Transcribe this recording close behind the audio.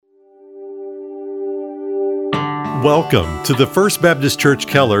Welcome to the First Baptist Church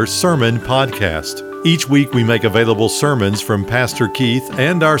Keller Sermon Podcast. Each week we make available sermons from Pastor Keith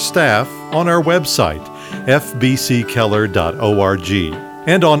and our staff on our website, fbckeller.org.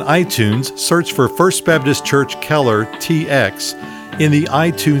 And on iTunes, search for First Baptist Church Keller TX in the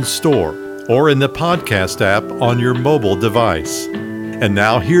iTunes Store or in the podcast app on your mobile device. And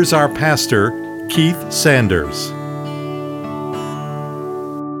now here's our pastor, Keith Sanders.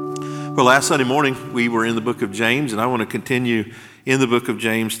 Well, last Sunday morning we were in the book of James, and I want to continue in the book of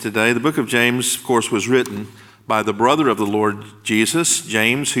James today. The book of James, of course, was written by the brother of the Lord Jesus,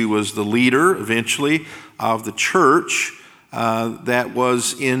 James, who was the leader eventually of the church that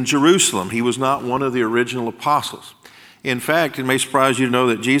was in Jerusalem. He was not one of the original apostles. In fact, it may surprise you to know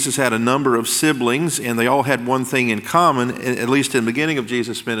that Jesus had a number of siblings, and they all had one thing in common, at least in the beginning of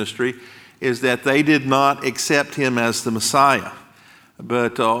Jesus' ministry, is that they did not accept him as the Messiah.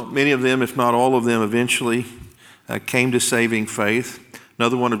 But many of them, if not all of them, eventually came to saving faith.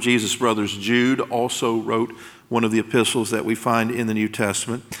 Another one of Jesus' brothers, Jude, also wrote one of the epistles that we find in the New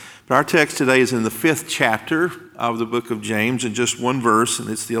Testament. But our text today is in the 5th chapter of the book of James, in just one verse, and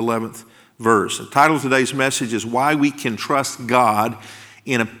it's the 11th verse. The title of today's message is Why We Can Trust God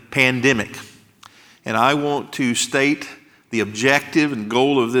in a Pandemic. And I want to state the objective and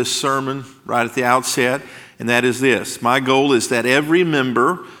goal of this sermon right at the outset, and that is this. My goal is that every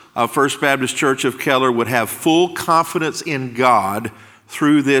member of First Baptist Church of Keller would have full confidence in God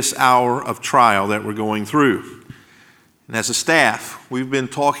through this hour of trial that we're going through. And as a staff, we've been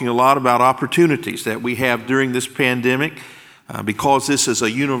talking a lot about opportunities that we have during this pandemic. Because this is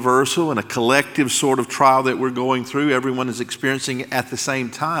a universal and a collective sort of trial that we're going through, everyone is experiencing it at the same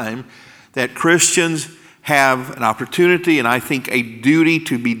time, that Christians have an opportunity and I think a duty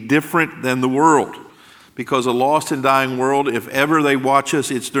to be different than the world. Because a lost and dying world, if ever they watch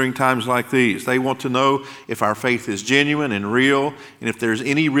us, it's during times like these. They want to know if our faith is genuine and real, and if there's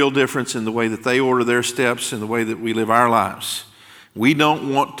any real difference in the way that they order their steps and the way that we live our lives. We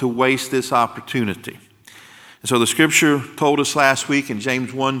don't want to waste this opportunity. And so the scripture told us last week in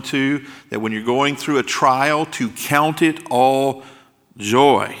James 1:2 that when you're going through a trial, to count it all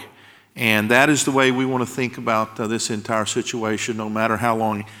joy. And that is the way we want to think about this entire situation, no matter how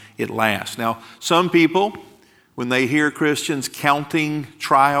long it lasts. Now, some people, when they hear Christians counting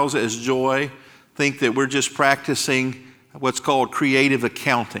trials as joy, think that we're just practicing what's called creative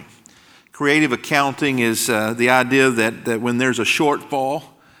accounting. Creative accounting is the idea that when there's a shortfall,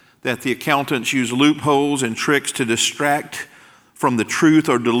 that the accountants use loopholes and tricks to distract from the truth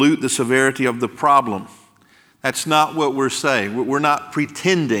or dilute the severity of the problem. That's not what we're saying. We're not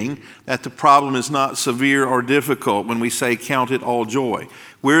pretending that the problem is not severe or difficult when we say count it all joy.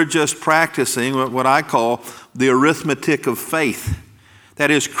 We're just practicing what I call the arithmetic of faith.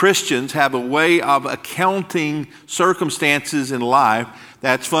 That is, Christians have a way of accounting circumstances in life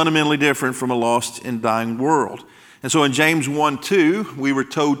that's fundamentally different from a lost and dying world. And so in James 1:2, we were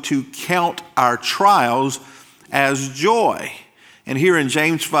told to count our trials as joy. And here in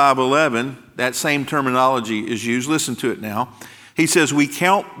James 5:11, that same terminology is used. Listen to it now. He says, we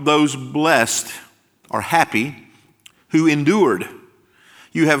count those blessed or happy who endured.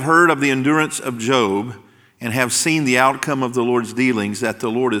 You have heard of the endurance of Job and have seen the outcome of the Lord's dealings, that the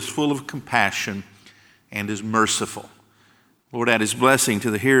Lord is full of compassion and is merciful. Lord, add his blessing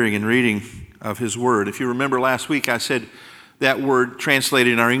to the hearing and reading of his word. If you remember last week, I said that word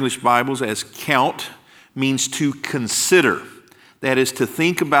translated in our English Bibles as count means to consider. That is to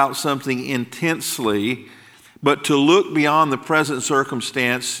think about something intensely, but to look beyond the present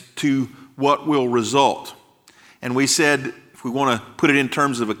circumstance to what will result. And we said, if we want to put it in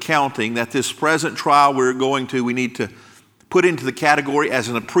terms of accounting, that this present trial we're going to, we need to put into the category as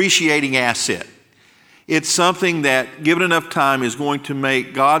an appreciating asset. It's something that, given enough time, is going to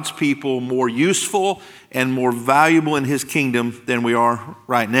make God's people more useful and more valuable in his kingdom than we are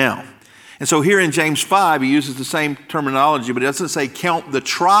right now. And so here in James 5, he uses the same terminology, but it doesn't say count the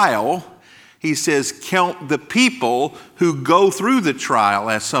trial. He says count the people who go through the trial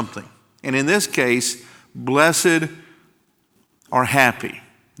as something. And in this case, blessed or happy.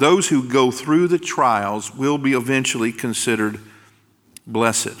 Those who go through the trials will be eventually considered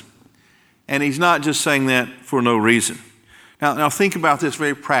blessed. And he's not just saying that for no reason. Now think about this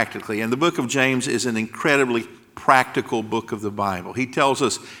very practically. And the book of James is an incredibly practical book of the Bible. He tells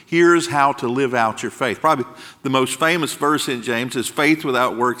us, here's how to live out your faith. Probably the most famous verse in James is, faith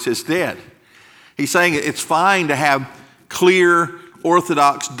without works is dead. He's saying it's fine to have clear,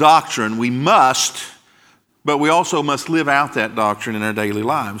 orthodox doctrine. We must, but we also must live out that doctrine in our daily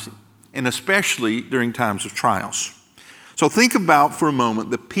lives, and especially during times of trials. So think about for a moment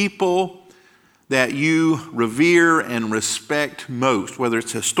the people that you revere and respect most, whether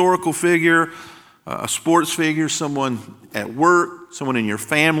it's a historical figure, a sports figure, someone at work, someone in your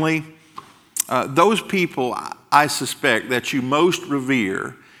family. Those people, I suspect, that you most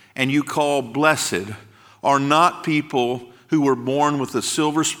revere and you call blessed are not people who were born with a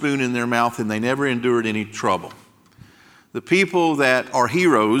silver spoon in their mouth and they never endured any trouble. The people that are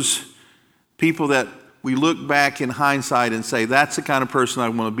heroes, people that we look back in hindsight and say, that's the kind of person I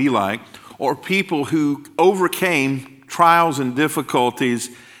want to be like, or people who overcame trials and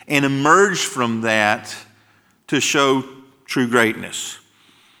difficulties and emerged from that to show true greatness.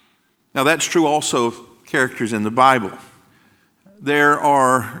 Now that's true also of characters in the Bible. There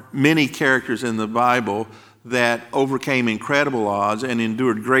are many characters in the Bible that overcame incredible odds and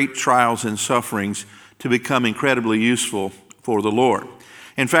endured great trials and sufferings to become incredibly useful for the Lord.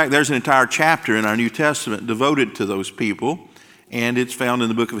 In fact, there's an entire chapter in our New Testament devoted to those people, and it's found in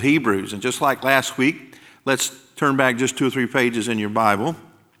the book of Hebrews. And just like last week, let's turn back just 2 or 3 pages in your Bible,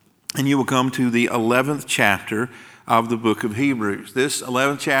 and you will come to the 11th chapter of the book of Hebrews. This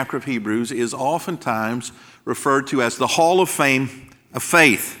 11th chapter of Hebrews is oftentimes referred to as the Hall of Fame of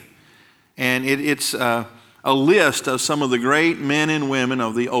Faith. And it's a list of some of the great men and women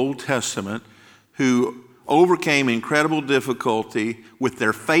of the Old Testament who overcame incredible difficulty with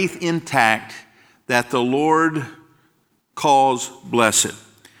their faith intact that the Lord calls blessed.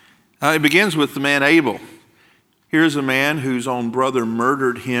 It begins with the man Abel. Here's a man whose own brother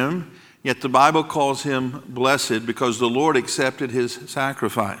murdered him, yet the Bible calls him blessed because the Lord accepted his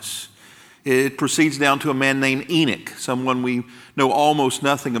sacrifice. It proceeds down to a man named Enoch, someone we know almost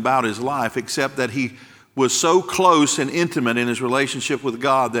nothing about his life except that he was so close and intimate in his relationship with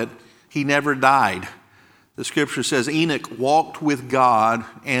God that he never died. The scripture says Enoch walked with God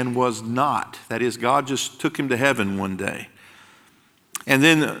and was not. That is, God just took him to heaven one day. And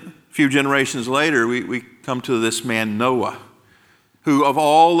then a few generations later, we come to this man Noah, who of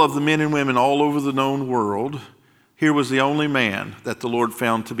all of the men and women all over the known world, here was the only man that the Lord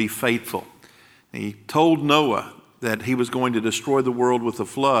found to be faithful. He told Noah that he was going to destroy the world with a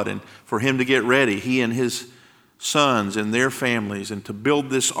flood, and for him to get ready, he and his sons and their families, and to build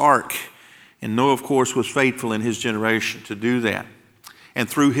this ark. And Noah, of course, was faithful in his generation to do that. And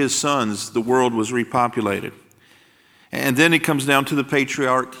through his sons, the world was repopulated. And then it comes down to the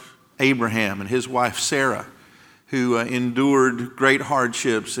patriarch Abraham and his wife Sarah, who endured great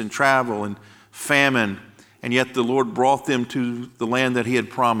hardships and travel and famine, and yet the Lord brought them to the land that he had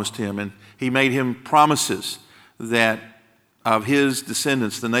promised him. And he made him promises that of his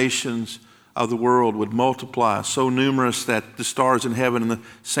descendants, the nations of the world would multiply, so numerous that the stars in heaven and the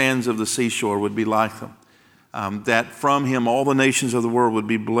sands of the seashore would be like them. That from him all the nations of the world would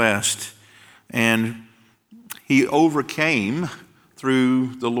be blessed. And he overcame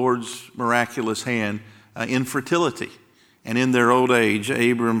through the Lord's miraculous hand infertility. And in their old age,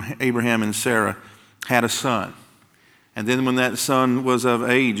 Abraham and Sarah had a son. And then when that son was of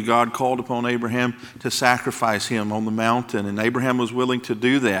age, God called upon Abraham to sacrifice him on the mountain. And Abraham was willing to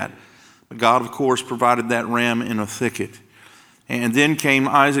do that. But God, of course, provided that ram in a thicket. And then came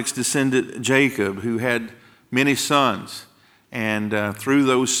Isaac's descendant Jacob, who had many sons. And through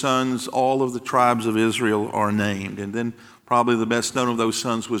those sons, all of the tribes of Israel are named. And then probably the best known of those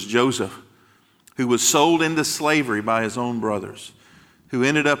sons was Joseph, who was sold into slavery by his own brothers, who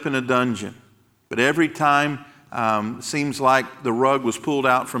ended up in a dungeon. But every time seems like the rug was pulled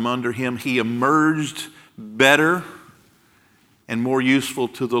out from under him, he emerged better and more useful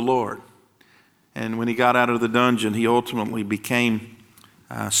to the Lord. And when he got out of the dungeon, he ultimately became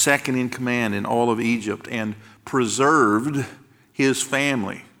second in command in all of Egypt and preserved his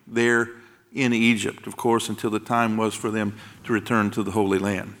family there in Egypt, of course, until the time was for them to return to the Holy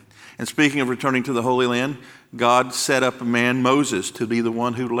Land. And speaking of returning to the Holy Land, God set up a man, Moses, to be the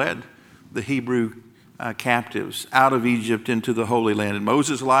one who led the Hebrew captives out of Egypt into the Holy Land. And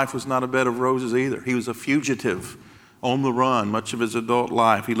Moses' life was not a bed of roses either. He was a fugitive on the run much of his adult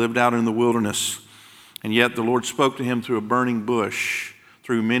life. He lived out in the wilderness. And yet the Lord spoke to him through a burning bush,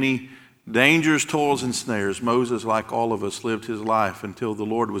 through many dangers, toils, and snares. Moses, like all of us, lived his life until the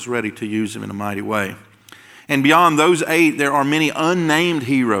Lord was ready to use him in a mighty way. And beyond those 8, there are many unnamed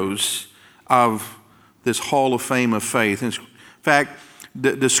heroes of this Hall of Fame of faith. In fact,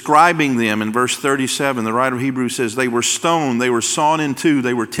 describing them in verse 37, the writer of Hebrews says, they were stoned, they were sawn in two,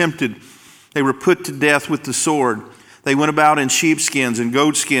 they were tempted, they were put to death with the sword. They went about in sheepskins and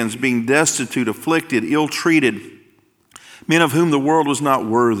goatskins, being destitute, afflicted, ill-treated, men of whom the world was not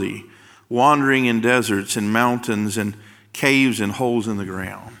worthy, wandering in deserts and mountains and caves and holes in the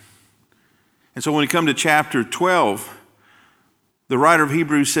ground. And so when we come to chapter 12, The writer of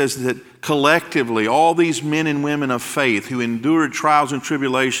Hebrews says that collectively, all these men and women of faith who endured trials and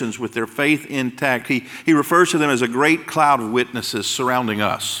tribulations with their faith intact, he refers to them as a great cloud of witnesses surrounding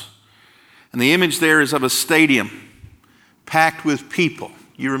us. And the image there is of a stadium packed with people.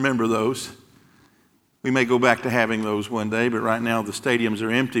 You remember those. We may go back to having those one day, but right now the stadiums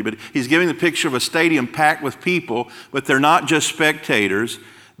are empty. But he's giving the picture of a stadium packed with people, but they're not just spectators.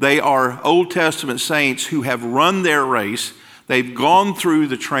 They are Old Testament saints who have run their race. They've gone through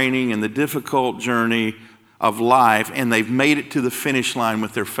the training and the difficult journey of life, and they've made it to the finish line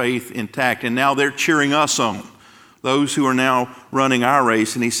with their faith intact. And now they're cheering us on, those who are now running our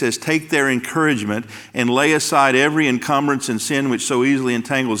race. And he says, take their encouragement and lay aside every encumbrance and sin which so easily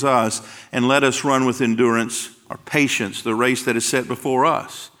entangles us, and let us run with endurance or patience the race that is set before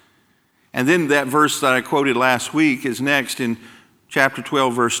us. And then that verse that I quoted last week is next in chapter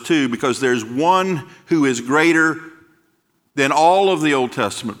 12, verse 2, because there's one who is greater than all of the Old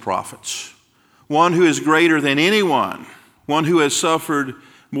Testament prophets, one who is greater than anyone, one who has suffered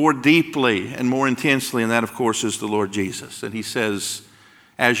more deeply and more intensely, and that, of course, is the Lord Jesus. And he says,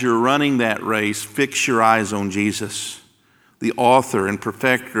 as you're running that race, fix your eyes on Jesus, the author and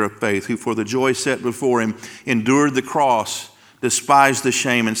perfecter of faith, who for the joy set before him endured the cross, despised the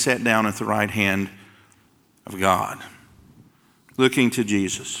shame, and sat down at the right hand of God. Looking to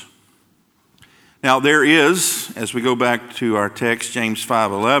Jesus. Now there is, as we go back to our text, James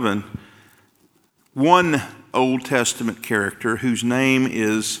 5:11, one Old Testament character whose name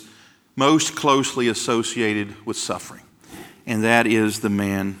is most closely associated with suffering, and that is the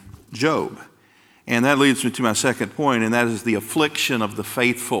man Job. And that leads me to my second point, and that is the affliction of the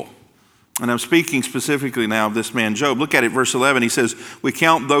faithful. And I'm speaking specifically now of this man Job. Look at it, verse 11. He says, we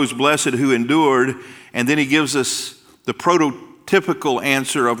count those blessed who endured, and then he gives us the prototypical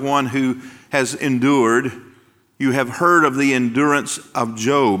answer of one who has endured. You have heard of the endurance of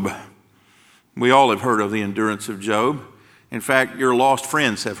Job. We all have heard of the endurance of Job. In fact, your lost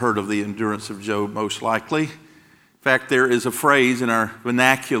friends have heard of the endurance of Job, most likely. In fact, there is a phrase in our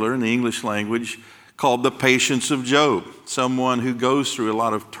vernacular, in the English language, called the patience of Job. Someone who goes through a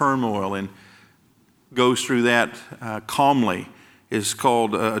lot of turmoil and goes through that calmly is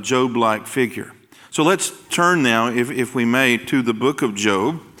called a Job-like figure. So let's turn now, if we may, to the book of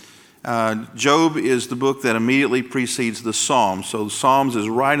Job. Job is the book that immediately precedes the Psalms. So the Psalms is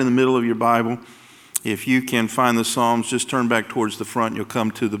right in the middle of your Bible. If you can find the Psalms, just turn back towards the front. You'll come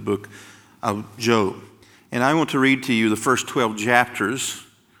to the book of Job. And I want to read to you the first 12 chapters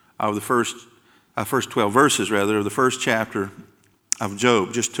of the first 12 verses, rather, of the first chapter of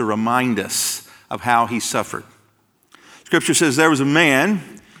Job, just to remind us of how he suffered. Scripture says, there was a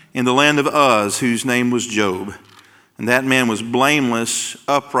man in the land of Uz whose name was Job. And that man was blameless,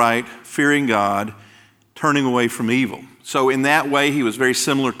 upright, fearing God, turning away from evil. So in that way, he was very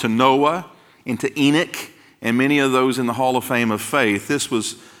similar to Noah and to Enoch and many of those in the Hall of Fame of faith. This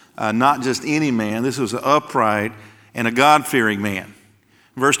was not just any man. This was an upright and a God-fearing man.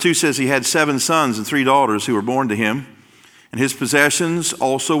 Verse 2 says he had 7 sons and 3 daughters who were born to him. And his possessions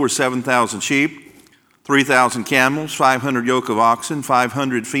also were 7,000 sheep, 3,000 camels, 500 yoke of oxen,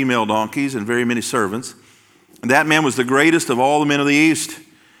 500 female donkeys, and very many servants. And that man was the greatest of all the men of the East.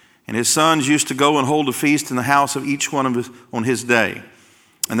 And his sons used to go and hold a feast in the house of each one on his day.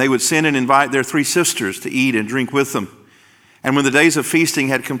 And they would send and invite their 3 sisters to eat and drink with them. And when the days of feasting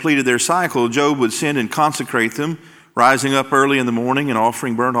had completed their cycle, Job would send and consecrate them, rising up early in the morning and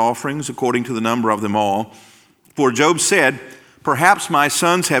offering burnt offerings according to the number of them all. For Job said, perhaps my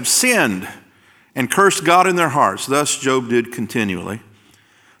sons have sinned and cursed God in their hearts. Thus Job did continually.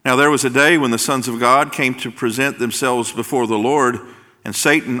 Now there was a day when the sons of God came to present themselves before the Lord, and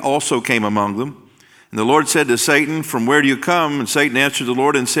Satan also came among them. And the Lord said to Satan, from where do you come? And Satan answered the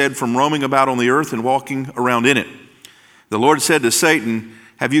Lord and said, from roaming about on the earth and walking around in it. The Lord said to Satan,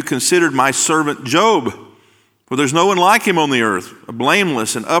 have you considered my servant Job? For there's no one like him on the earth, a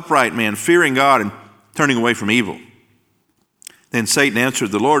blameless and upright man, fearing God and turning away from evil. Then Satan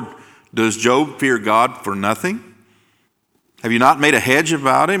answered the Lord, does Job fear God for nothing? Have you not made a hedge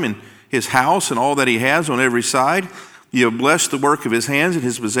about him and his house and all that he has on every side? You have blessed the work of his hands, and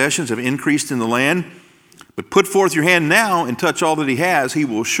his possessions have increased in the land. But put forth your hand now and touch all that he has. He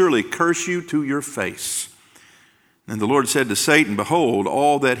will surely curse you to your face. And the Lord said to Satan, behold,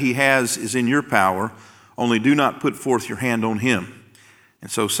 all that he has is in your power. Only do not put forth your hand on him.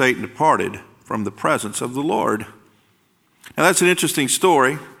 And so Satan departed from the presence of the Lord. Now that's an interesting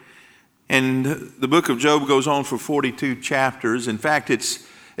story. And the book of Job goes on for 42 chapters. In fact, it's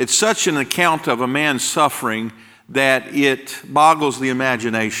such an account of a man's suffering that it boggles the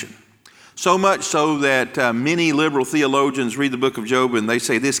imagination. So much so that many liberal theologians read the book of Job and they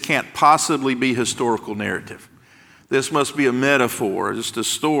say this can't possibly be historical narrative. This must be a metaphor, just a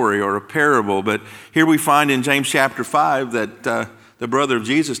story or a parable. But here we find in James chapter 5 that the brother of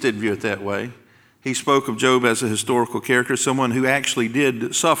Jesus didn't view it that way. He spoke of Job as a historical character, someone who actually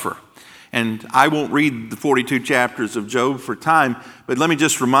did suffer. And I won't read the 42 chapters of Job for time, but let me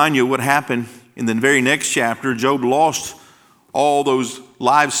just remind you what happened in the very next chapter. Job lost all those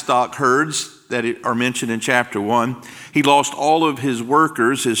livestock herds that are mentioned in chapter 1. He lost all of his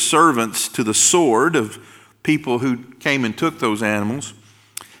workers, his servants, to the sword of people who came and took those animals.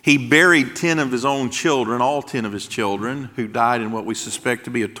 He buried 10 of his own children, all 10 of his children, who died in what we suspect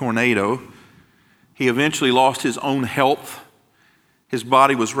to be a tornado. He eventually lost his own health. His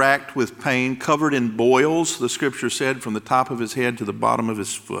body was racked with pain, covered in boils, the scripture said, from the top of his head to the bottom of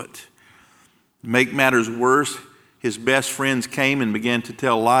his foot. To make matters worse, his best friends came and began to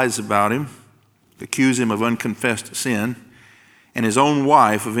tell lies about him, accuse him of unconfessed sin, and his own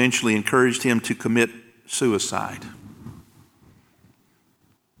wife eventually encouraged him to commit suicide.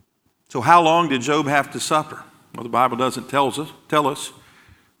 So how long did Job have to suffer? Well, the Bible doesn't tell us.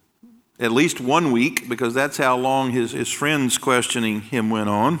 At least 1 week, because that's how long his friends questioning him went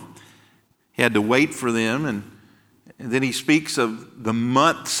on. He had to wait for them, and then he speaks of the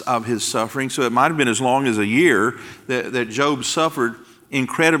months of his suffering, so it might have been as long as a year that Job suffered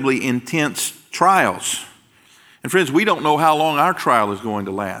incredibly intense trials. And friends, we don't know how long our trial is going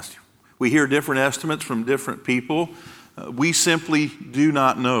to last. We hear different estimates from different people. We simply do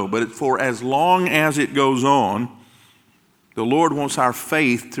not know, but for as long as it goes on, the Lord wants our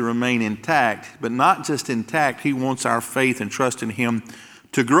faith to remain intact, but not just intact. He wants our faith and trust in Him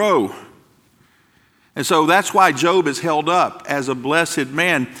to grow. And so that's why Job is held up as a blessed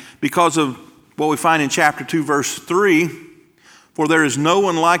man, because of what we find in chapter 2, verse 3. For there is no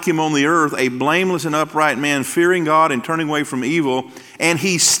one like him on the earth, a blameless and upright man, fearing God and turning away from evil, and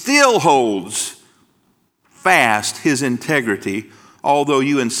he still holds fast his integrity, although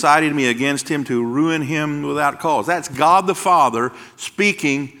you incited me against him to ruin him without cause. That's God the Father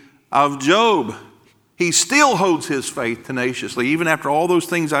speaking of Job. He still holds his faith tenaciously, even after all those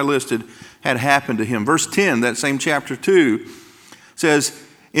things I listed had happened to him. Verse 10, that same chapter 2, says,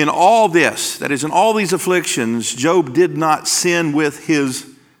 in all this, that is, in all these afflictions, Job did not sin with his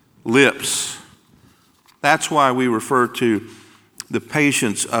lips. That's why we refer to the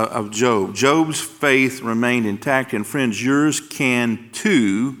patience of Job. Job's faith remained intact, and friends, yours can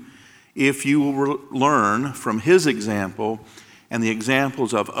too if you will learn from his example and the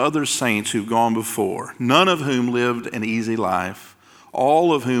examples of other saints who've gone before, none of whom lived an easy life,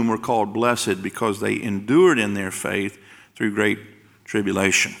 all of whom were called blessed because they endured in their faith through great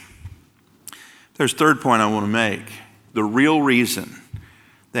tribulation. There's a third point I want to make. The real reason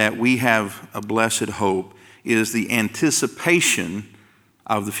that we have a blessed hope is the anticipation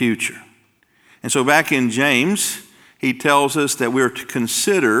of the future. And so back in James, he tells us that we're to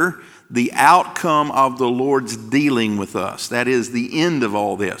consider the outcome of the Lord's dealing with us. That is the end of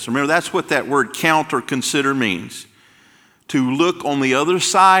all this. Remember, that's what that word count or consider means. To look on the other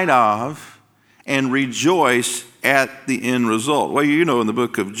side of and rejoice at the end result. Well, you know, in the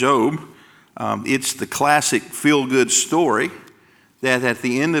book of Job, it's the classic feel-good story that at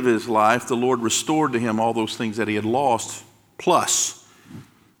the end of his life, the Lord restored to him all those things that he had lost, plus.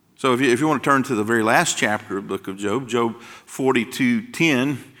 So if you want to turn to the very last chapter of the book of Job, Job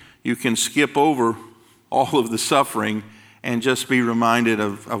 42:10, you can skip over all of the suffering and just be reminded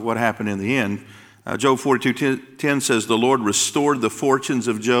of what happened in the end. Job 42:10 says, the Lord restored the fortunes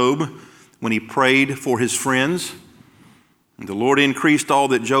of Job when he prayed for his friends. And the Lord increased all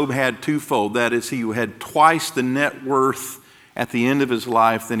that Job had twofold. That is, he had twice the net worth at the end of his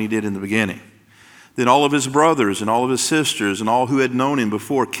life than he did in the beginning. Then all of his brothers and all of his sisters and all who had known him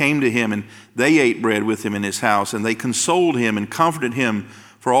before came to him, and they ate bread with him in his house, and they consoled him and comforted him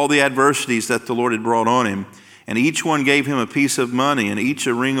for all the adversities that the Lord had brought on him. And each one gave him a piece of money, and each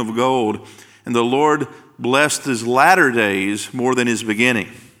a ring of gold. And the Lord blessed his latter days more than his beginning.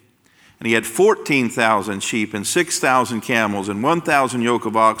 And he had 14,000 sheep and 6,000 camels and 1,000 yoke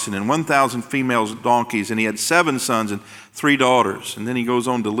of oxen and 1,000 female donkeys. And he had 7 sons and 3 daughters. And then he goes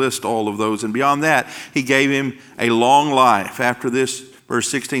on to list all of those. And beyond that, he gave him a long life. After this, verse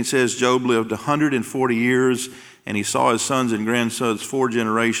 16 says, Job lived 140 years, and he saw his sons and grandsons 4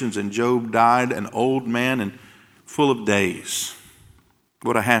 generations. And Job died an old man and full of days.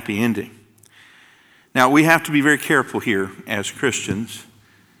 What a happy ending. Now, we have to be very careful here as Christians.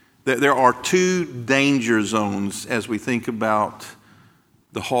 There are 2 danger zones as we think about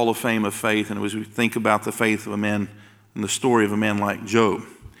the Hall of Fame of faith and as we think about the faith of a man and the story of a man like Job.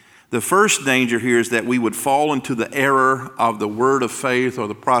 The first danger here is that we would fall into the error of the word of faith or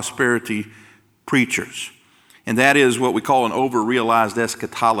the prosperity preachers. And that is what we call an over-realized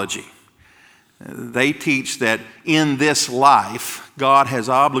eschatology. They teach that in this life, God has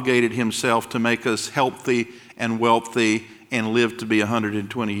obligated himself to make us healthy and wealthy and live to be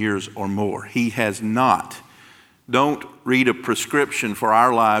 120 years or more. He has not. Don't read a prescription for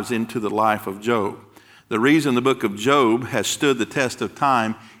our lives into the life of Job. The reason the book of Job has stood the test of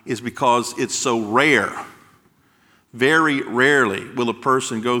time is because it's so rare. Very rarely will a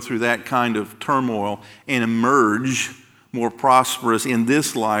person go through that kind of turmoil and emerge more prosperous in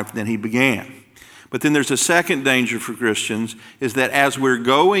this life than he began. But then there's a second danger for Christians, is that as we're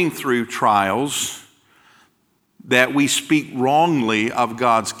going through trials, that we speak wrongly of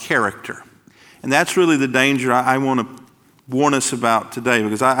God's character. And that's really the danger I want to warn us about today,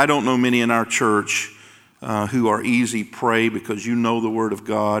 because I don't know many in our church who are easy prey because you know the Word of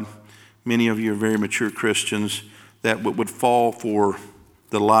God. Many of you are very mature Christians that would fall for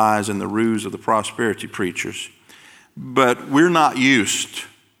the lies and the ruse of the prosperity preachers. But we're not used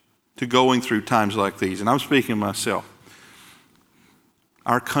to going through times like these. And I'm speaking of myself.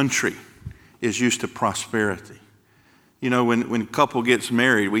 Our country is used to prosperity. You know, when a couple gets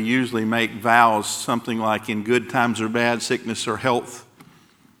married, we usually make vows something like in good times or bad, sickness or health,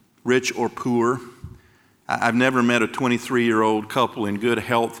 rich or poor. I've never met a 23-year-old couple in good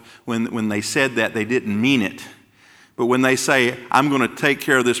health when they said that, they didn't mean it. But when they say, I'm going to take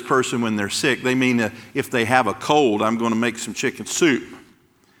care of this person when they're sick, they mean that if they have a cold, I'm going to make some chicken soup.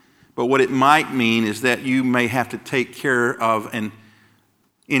 But what it might mean is that you may have to take care of an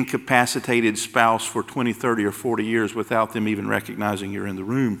incapacitated spouse for 20, 30, or 40 years without them even recognizing you're in the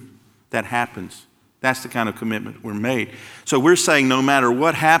room. That happens. That's the kind of commitment we're made. So we're saying no matter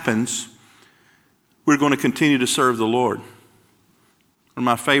what happens, we're going to continue to serve the Lord. One of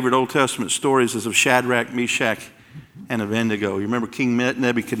my favorite Old Testament stories is of Shadrach, Meshach, and Abednego. You remember King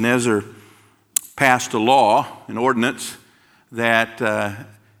Nebuchadnezzar passed a law, an ordinance, that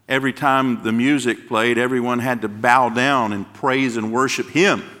every time the music played, everyone had to bow down and praise and worship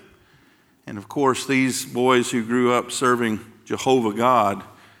him. And of course, these boys who grew up serving Jehovah God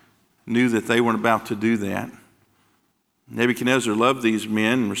knew that they weren't about to do that. Nebuchadnezzar loved these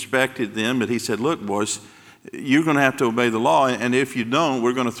men and respected them, but he said, look, boys, you're going to have to obey the law, and if you don't,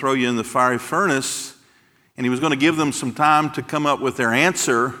 we're going to throw you in the fiery furnace. And he was going to give them some time to come up with their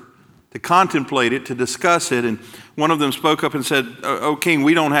answer, to contemplate it, to discuss it. And one of them spoke up and said, "O king,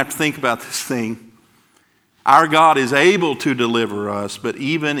 we don't have to think about this thing. Our God is able to deliver us, but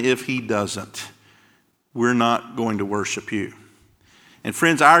even if he doesn't, we're not going to worship you." And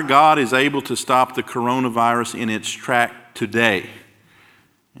friends, our God is able to stop the coronavirus in its track today.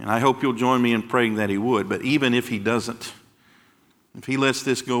 And I hope you'll join me in praying that he would. But even if he doesn't, if he lets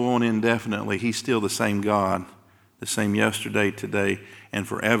this go on indefinitely, he's still the same God, the same yesterday, today, and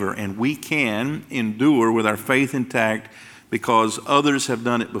forever. And we can endure with our faith intact because others have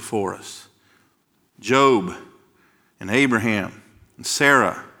done it before us. Job and Abraham and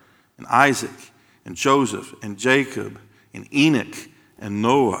Sarah and Isaac and Joseph and Jacob and Enoch and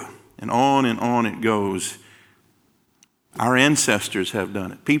Noah, and on it goes. Our ancestors have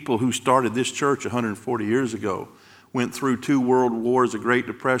done it. People who started this church 140 years ago went through 2 world wars, a Great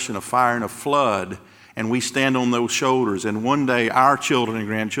Depression, a fire, and a flood, and we stand on those shoulders. And one day our children and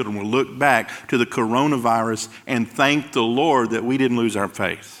grandchildren will look back to the coronavirus and thank the Lord that we didn't lose our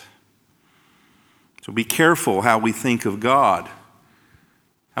faith. So be careful how we think of God,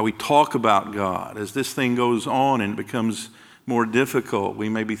 how we talk about God. As this thing goes on and becomes more difficult, we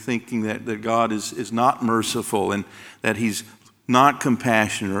may be thinking that God is not merciful and that he's not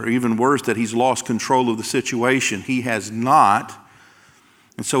compassionate, or even worse, that he's lost control of the situation. He has not.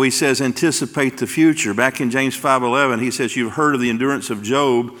 And so he says, anticipate the future. Back in James 5:11, he says, you've heard of the endurance of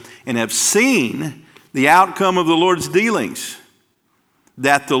Job and have seen the outcome of the Lord's dealings,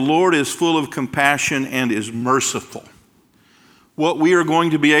 that the Lord is full of compassion and is merciful. What we are going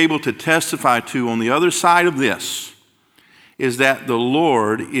to be able to testify to on the other side of this is that the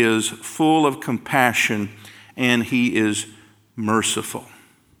Lord is full of compassion and he is merciful.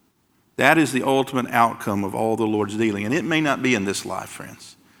 That is the ultimate outcome of all the Lord's dealing. And it may not be in this life,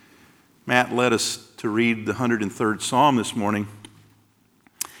 friends. Matt led us to read the 103rd Psalm this morning.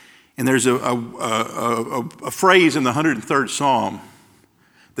 And there's a phrase in the 103rd Psalm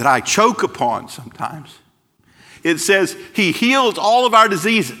that I choke upon sometimes. It says, he heals all of our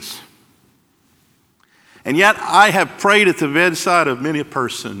diseases. And yet I have prayed at the bedside of many a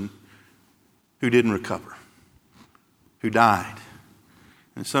person who didn't recover, who died,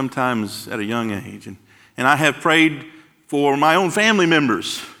 and sometimes at a young age. And I have prayed for my own family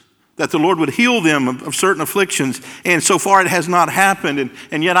members that the Lord would heal them of certain afflictions. And so far it has not happened.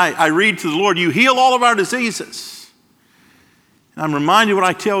 And yet I read to the Lord, you heal all of our diseases. And I'm reminded what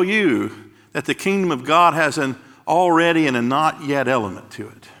I tell you, that the kingdom of God has an already and a not yet element to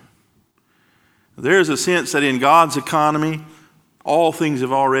it. There's a sense that in God's economy, all things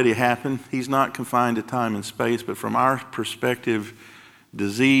have already happened. He's not confined to time and space, but from our perspective,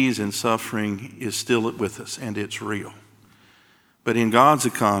 disease and suffering is still with us, and it's real. But in God's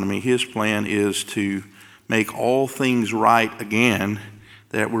economy, his plan is to make all things right again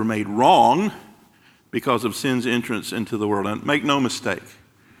that were made wrong because of sin's entrance into the world. And make no mistake,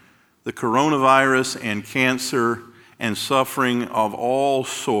 the coronavirus and cancer and suffering of all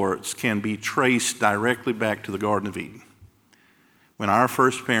sorts can be traced directly back to the Garden of Eden, when our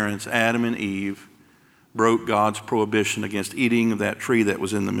first parents, Adam and Eve, broke God's prohibition against eating of that tree that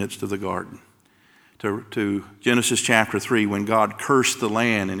was in the midst of the garden. To Genesis chapter 3, when God cursed the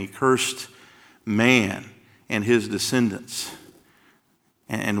land and he cursed man and his descendants.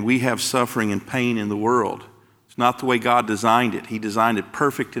 And we have suffering and pain in the world. It's not the way God designed it. He designed a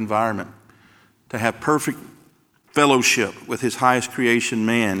perfect environment to have perfect fellowship with his highest creation,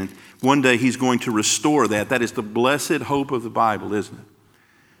 man. And one day he's going to restore that. That is the blessed hope of the Bible, isn't it?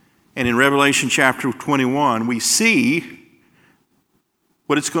 And in Revelation chapter 21, we see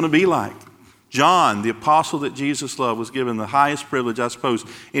what it's going to be like. John, the apostle that Jesus loved, was given the highest privilege, I suppose,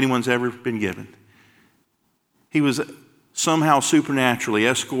 anyone's ever been given. He was somehow supernaturally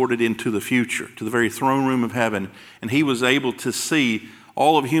escorted into the future, to the very throne room of heaven, and he was able to see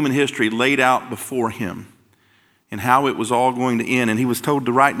all of human history laid out before him and how it was all going to end. And he was told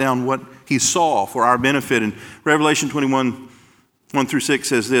to write down what he saw for our benefit. And Revelation 21, 1-6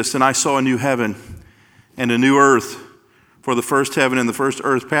 says this, "And I saw a new heaven and a new earth, for the first heaven and the first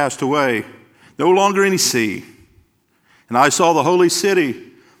earth passed away. No longer any sea. And I saw the holy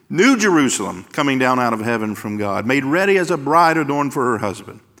city, New Jerusalem, coming down out of heaven from God, made ready as a bride adorned for her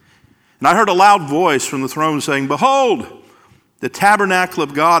husband. And I heard a loud voice from the throne saying, Behold, the tabernacle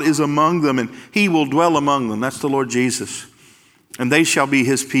of God is among them, and he will dwell among them." That's the Lord Jesus. "And they shall be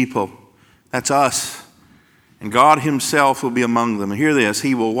his people." That's us. "And God himself will be among them." And hear this,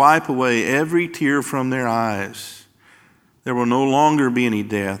 "He will wipe away every tear from their eyes. There will no longer be any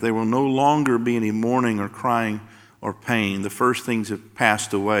death. There will no longer be any mourning or crying or pain. The first things have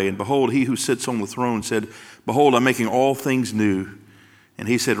passed away. And behold, he who sits on the throne said, Behold, I'm making all things new. And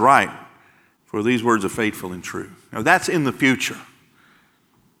he said, Write, for these words are faithful and true." Now that's in the future.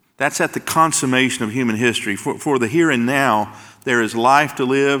 That's at the consummation of human history. For the here and now, there is life to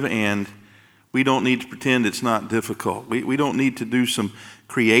live, and we don't need to pretend it's not difficult. We don't need to do some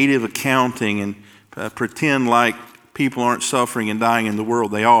creative accounting and pretend like people aren't suffering and dying in the world.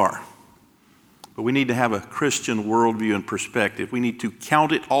 They are. But we need to have a Christian worldview and perspective. We need to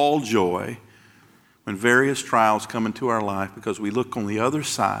count it all joy when various trials come into our life, because we look on the other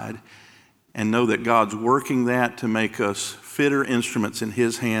side and know that God's working that to make us fitter instruments in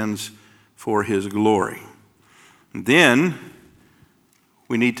his hands for his glory. And then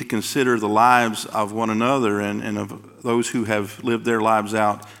we need to consider the lives of one another and of those who have lived their lives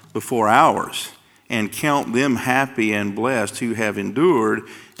out before ours, and count them happy and blessed who have endured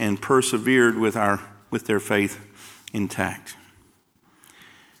and persevered with their faith intact.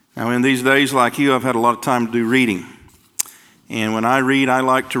 Now, in these days, like you, I've had a lot of time to do reading. And when I read, I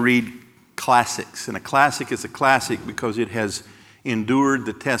like to read classics. And a classic is a classic because it has endured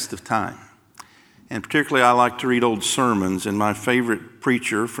the test of time. And particularly, I like to read old sermons. And my favorite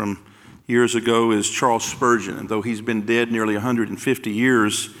preacher from years ago is Charles Spurgeon. And though he's been dead nearly 150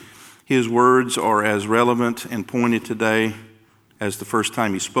 years, his words are as relevant and pointed today as the first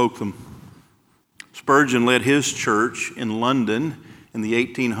time he spoke them. Spurgeon led his church in London in the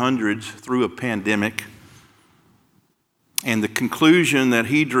 1800s through a pandemic. And the conclusion that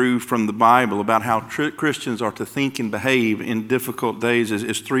he drew from the Bible about how Christians are to think and behave in difficult days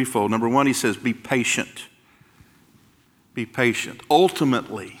is threefold. Number one, he says, be patient. Be patient.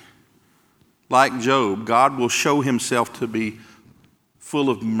 Ultimately, like Job, God will show himself to be full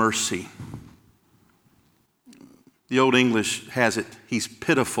of mercy. The Old English has it, he's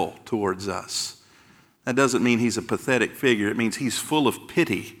pitiful towards us. That doesn't mean he's a pathetic figure. It means he's full of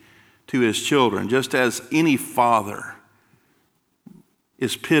pity to his children, just as any father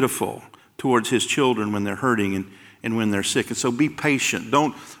is pitiful towards his children when they're hurting and when they're sick. And so be patient.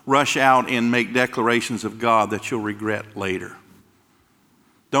 Don't rush out and make declarations of God that you'll regret later.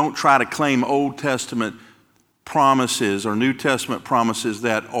 Don't try to claim Old Testament promises or New Testament promises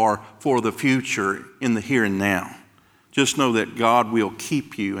that are for the future in the here and now. Just know that God will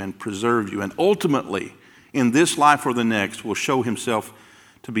keep you and preserve you, and ultimately in this life or the next will show himself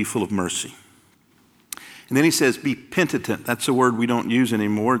to be full of mercy. And then he says, be penitent. That's a word we don't use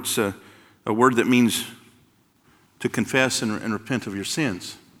anymore. It's a word that means to confess and repent of your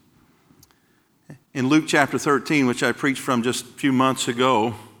sins. In Luke chapter 13, which I preached from just a few months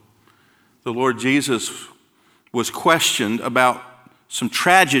ago, the Lord Jesus was questioned about some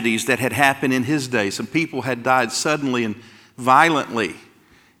tragedies that had happened in his day. Some people had died suddenly and violently.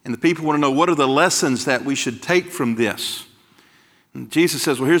 And the people want to know, what are the lessons that we should take from this? And Jesus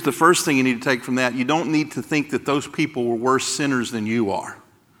says, well, here's the first thing you need to take from that. You don't need to think that those people were worse sinners than you are.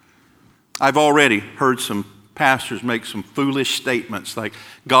 I've already heard some pastors make some foolish statements like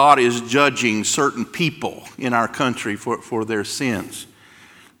God is judging certain people in our country for their sins.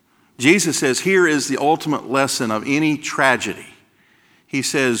 Jesus says, here is the ultimate lesson of any tragedy. He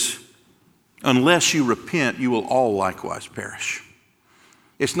says, unless you repent, you will all likewise perish.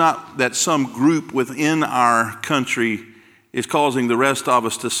 It's not that some group within our country is causing the rest of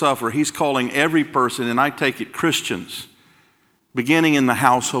us to suffer. He's calling every person, and I take it Christians, beginning in the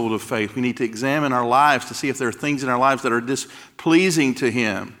household of faith. We need to examine our lives to see if there are things in our lives that are displeasing to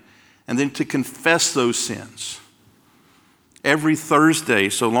Him, and then to confess those sins. Every Thursday,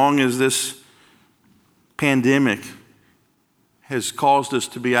 so long as this pandemic has caused us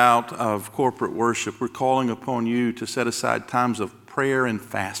to be out of corporate worship, we're calling upon you to set aside times of prayer and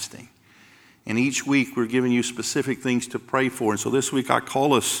fasting. And each week we're giving you specific things to pray for. And so this week I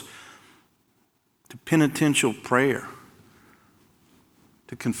call us to penitential prayer,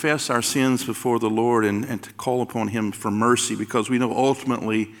 to confess our sins before the Lord and to call upon Him for mercy, because we know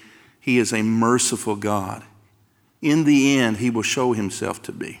ultimately He is a merciful God. In the end, He will show Himself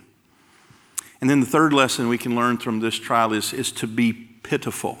to be. And then the third lesson we can learn from this trial is to be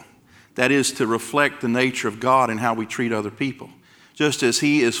pitiful. That is to reflect the nature of God and how we treat other people. Just as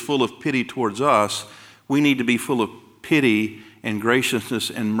He is full of pity towards us, we need to be full of pity and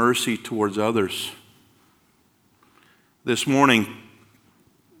graciousness and mercy towards others. This morning,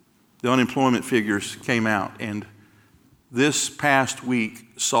 the unemployment figures came out, and this past week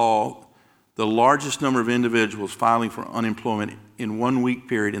saw the largest number of individuals filing for unemployment in 1 week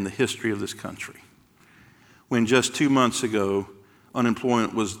period in the history of this country. When just 2 months ago,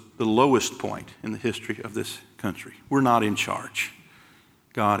 unemployment was the lowest point in the history of this country. We're not in charge.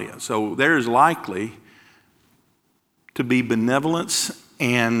 God is. So there is likely to be benevolence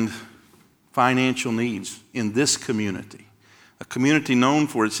and financial needs in this community. A community known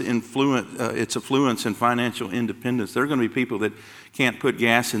for its affluence and financial independence. There are going to be people that can't put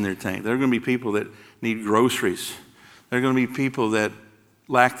gas in their tank. There are going to be people that need groceries. There are going to be people that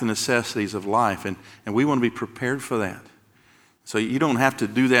lack the necessities of life, and we want to be prepared for that. So you don't have to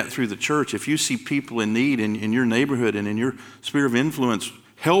do that through the church. If you see people in need in your neighborhood and in your sphere of influence,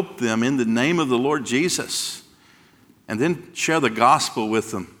 help them in the name of the Lord Jesus. And then share the gospel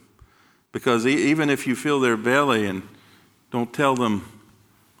with them. Because even if you fill their belly and don't tell them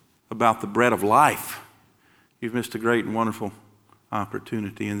about the bread of life, you've missed a great and wonderful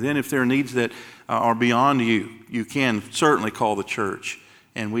opportunity. And then if there are needs that are beyond you, you can certainly call the church.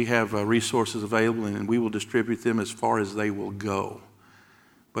 And we have resources available, and we will distribute them as far as they will go.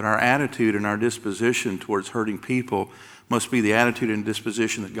 But our attitude and our disposition towards hurting people must be the attitude and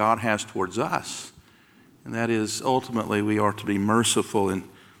disposition that God has towards us. And that is, ultimately, we are to be merciful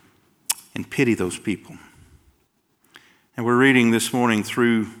and pity those people. And we're reading this morning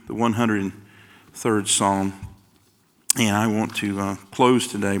through the 103rd Psalm. And I want to close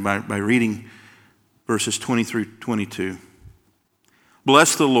today by reading verses 20 through 22.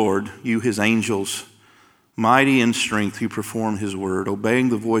 Bless the Lord, you His angels, mighty in strength, who perform His word, obeying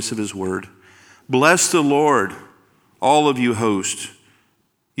the voice of His word. Bless the Lord, all of you hosts,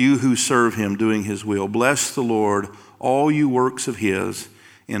 you who serve Him, doing His will. Bless the Lord, all you works of His,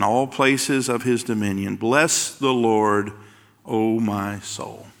 in all places of His dominion. Bless the Lord, O my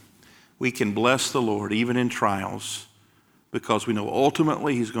soul. We can bless the Lord even in trials, because we know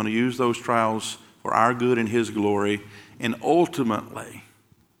ultimately He's going to use those trials for our good and His glory. And ultimately,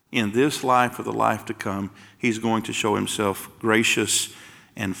 in this life or the life to come, He's going to show Himself gracious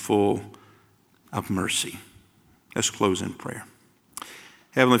and full of mercy. Let's close in prayer.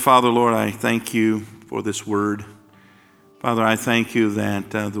 Heavenly Father, Lord, I thank You for this word. Father, I thank You that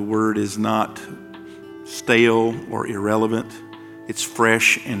the word is not stale or irrelevant. It's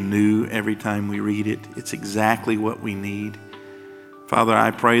fresh and new every time we read it. It's exactly what we need. Father, I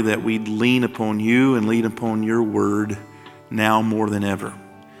pray that we'd lean upon You and lean upon Your word now more than ever.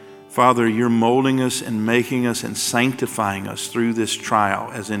 Father, You're molding us and making us and sanctifying us through this trial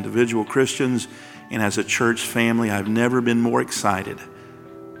as individual Christians and as a church family. I've never been more excited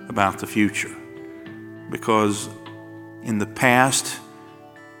about the future, because in the past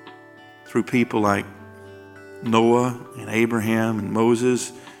through people like Noah and Abraham and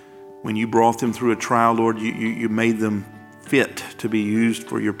Moses. When you brought them through a trial, Lord, you made them fit to be used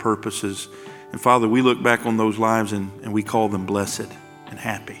for your purposes. And Father, we look back on those lives and we call them blessed and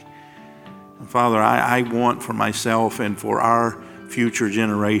happy. And Father, I want for myself and for our future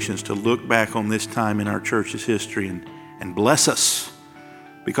generations to look back on this time in our church's history and bless us,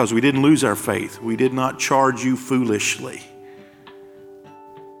 because we didn't lose our faith. We did not charge you foolishly.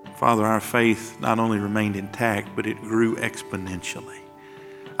 Father, our faith not only remained intact, but it grew exponentially.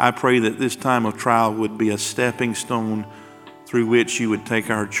 I pray that this time of trial would be a stepping stone through which you would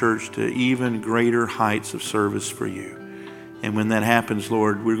take our church to even greater heights of service for you. And when that happens,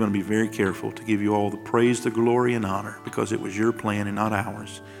 Lord, we're going to be very careful to give you all the praise, the glory, and honor, because it was your plan and not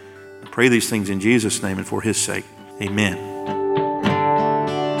ours. I pray these things in Jesus' name and for his sake. Amen.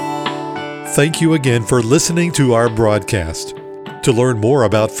 Thank you again for listening to our broadcast. To learn more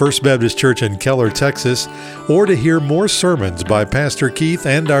about First Baptist Church in Keller, Texas, or to hear more sermons by Pastor Keith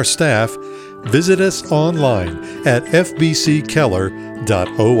and our staff, visit us online at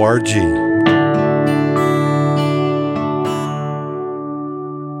fbckeller.org.